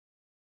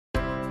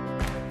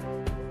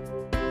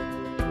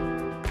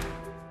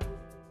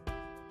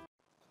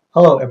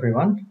Hello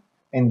everyone.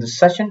 In this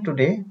session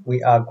today,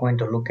 we are going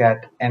to look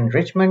at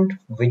enrichment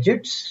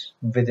widgets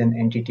within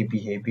entity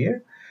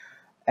behavior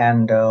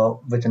and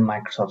within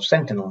Microsoft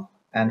Sentinel.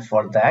 And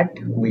for that,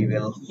 we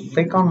will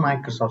click on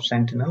Microsoft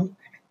Sentinel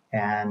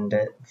and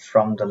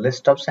from the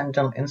list of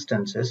Sentinel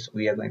instances,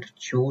 we are going to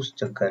choose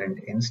the current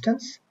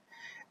instance.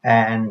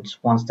 And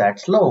once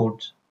that's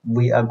loaded,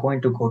 we are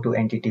going to go to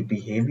entity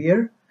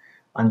behavior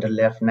under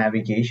left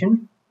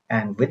navigation,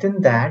 and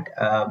within that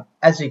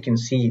as you can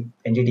see,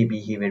 entity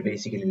behavior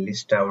basically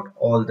lists out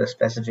all the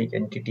specific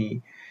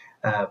entity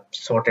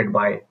sorted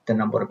by the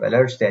number of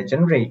alerts they're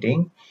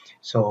generating.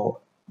 So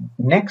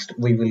next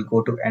we will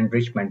go to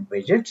enrichment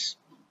widgets,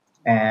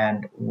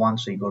 and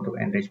once we go to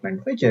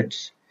enrichment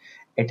widgets,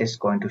 it is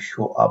going to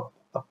show up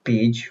a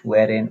page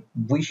wherein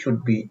we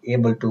should be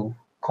able to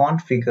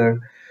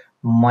configure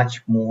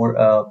much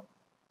more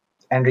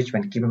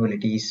enrichment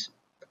capabilities.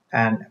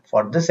 And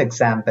for this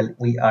example,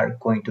 we are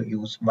going to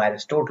use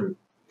virus total.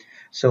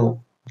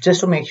 So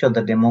just to make sure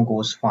the demo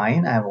goes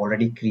fine, I have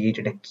already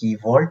created a key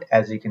vault,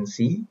 as you can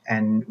see.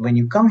 And when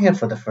you come here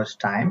for the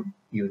first time,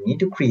 you need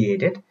to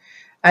create it,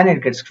 and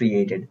it gets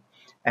created.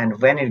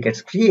 And when it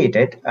gets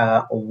created,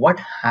 what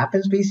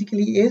happens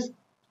basically is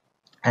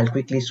I'll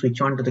quickly switch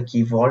on to the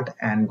key vault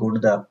and go to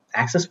the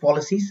access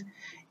policies.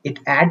 It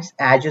adds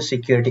Azure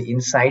Security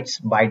Insights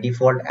by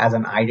default as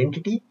an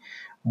identity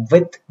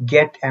with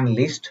get and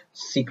list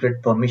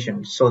secret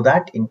permission, so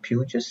that in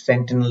future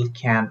Sentinel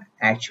can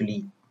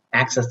actually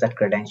access that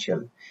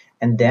credential.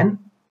 And then,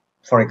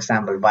 for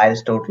example,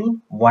 virus total,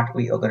 what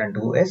we are going to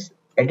do is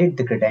edit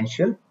the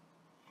credential,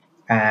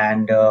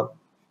 and though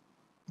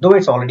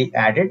it's already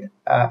added,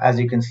 as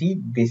you can see,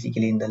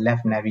 basically in the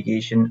left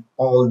navigation,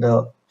 all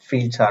the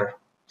fields are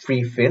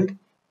free filled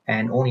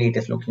and only it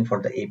is looking for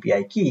the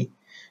API key.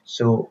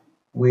 So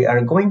we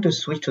are going to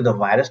switch to the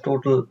virus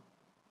total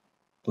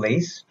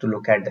place to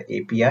look at the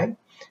API,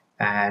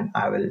 and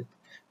I will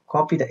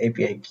copy the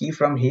API key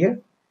from here.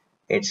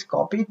 It's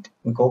copied.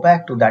 Go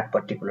back to that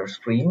particular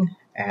screen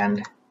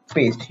and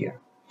paste here.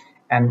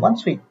 And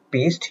once we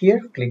paste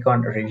here, click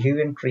on review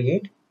and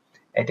create.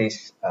 It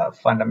is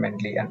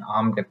fundamentally an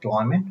ARM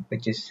deployment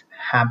which is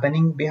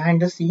happening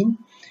behind the scene.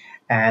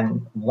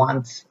 And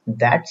once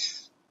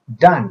that's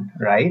done,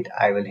 right,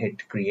 I will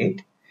hit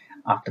create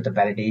after the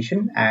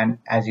validation. And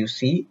as you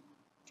see,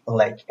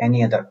 like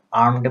any other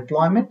ARM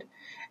deployment,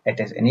 it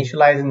is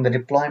initializing the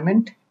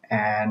deployment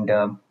and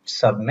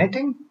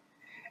submitting,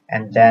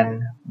 and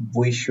then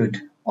we should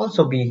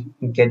also be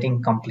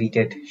getting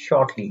completed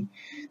shortly.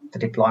 The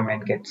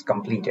deployment gets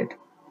completed,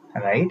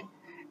 right?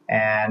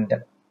 And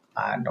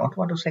I don't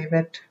want to save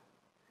it,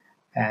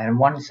 and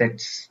once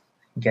it's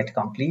get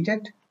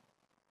completed,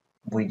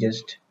 we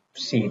just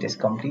see it is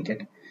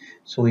completed.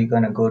 So we're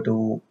going to go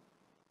to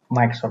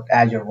Microsoft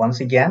Azure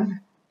once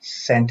again,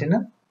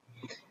 Sentinel,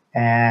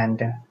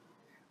 and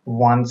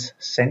once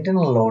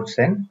Sentinel loads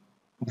in,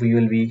 we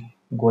will be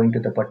going to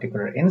the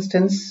particular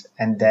instance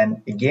and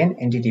then again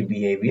entity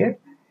behavior.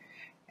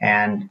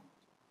 And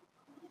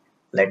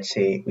let's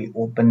say we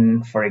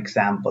open, for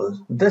example,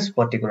 this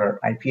particular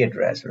IP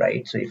address,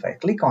 right? So if I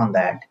click on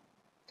that,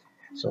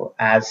 so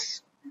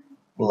as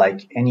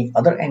like any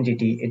other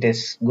entity, it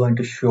is going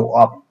to show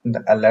up the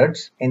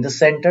alerts in the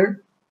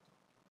center,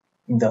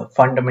 the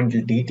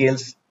fundamental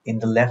details in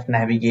the left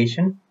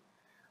navigation.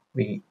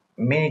 We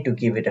may need to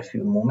give it a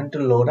few moments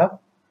to load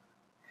up,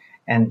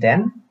 and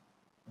then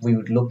we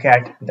would look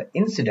at the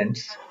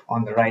incidents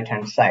on the right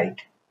hand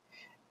side.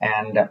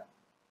 And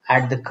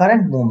at the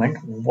current moment,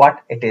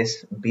 what it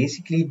is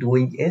basically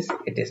doing is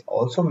it is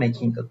also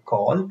making a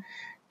call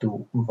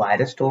to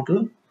virus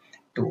total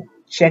to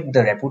check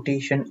the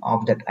reputation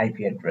of that IP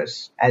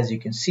address. As you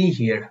can see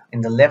here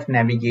in the left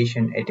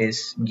navigation, it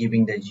is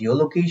giving the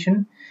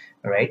geolocation,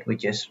 right,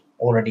 which is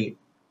already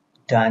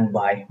done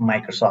by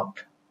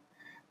Microsoft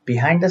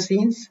behind the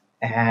scenes.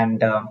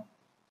 And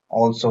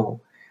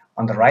also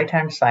on the right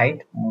hand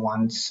side,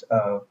 once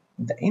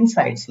the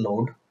insights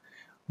load,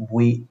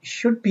 we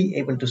should be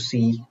able to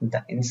see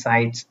the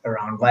insights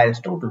around virus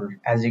total.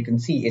 As you can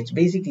see, it's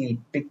basically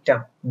picked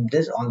up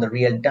this on the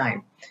real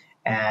time.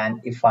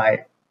 And if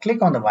I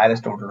click on the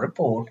virus total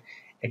report,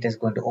 it is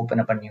going to open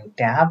up a new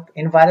tab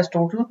in virus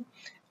total,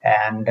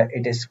 and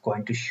it is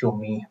going to show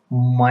me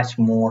much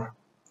more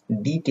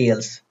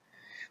details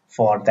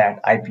for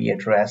that IP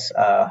address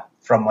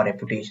from a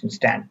reputation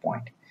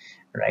standpoint,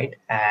 right?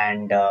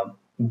 And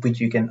which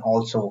you can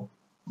also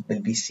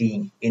will be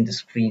seeing in the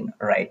screen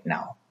right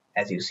now,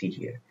 as you see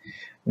here.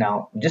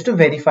 Now, just to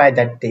verify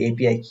that the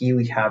API key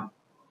we have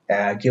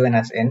given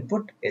as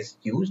input is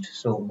used,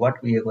 so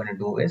what we are going to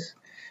do is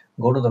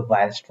go to the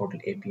virus total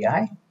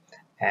API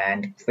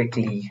and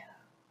quickly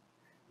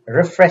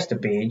refresh the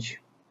page.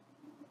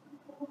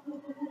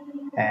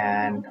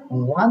 And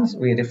once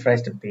we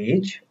refresh the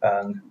page,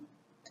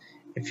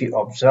 if you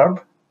observe,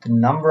 the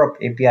number of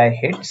API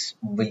hits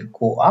will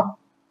go up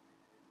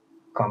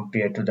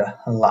compared to the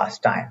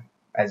last time.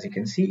 As you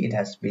can see, it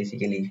has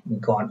basically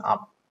gone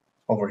up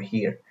over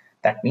here.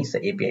 That means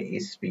the API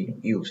is being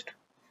used.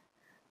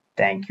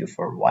 Thank you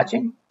for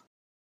watching.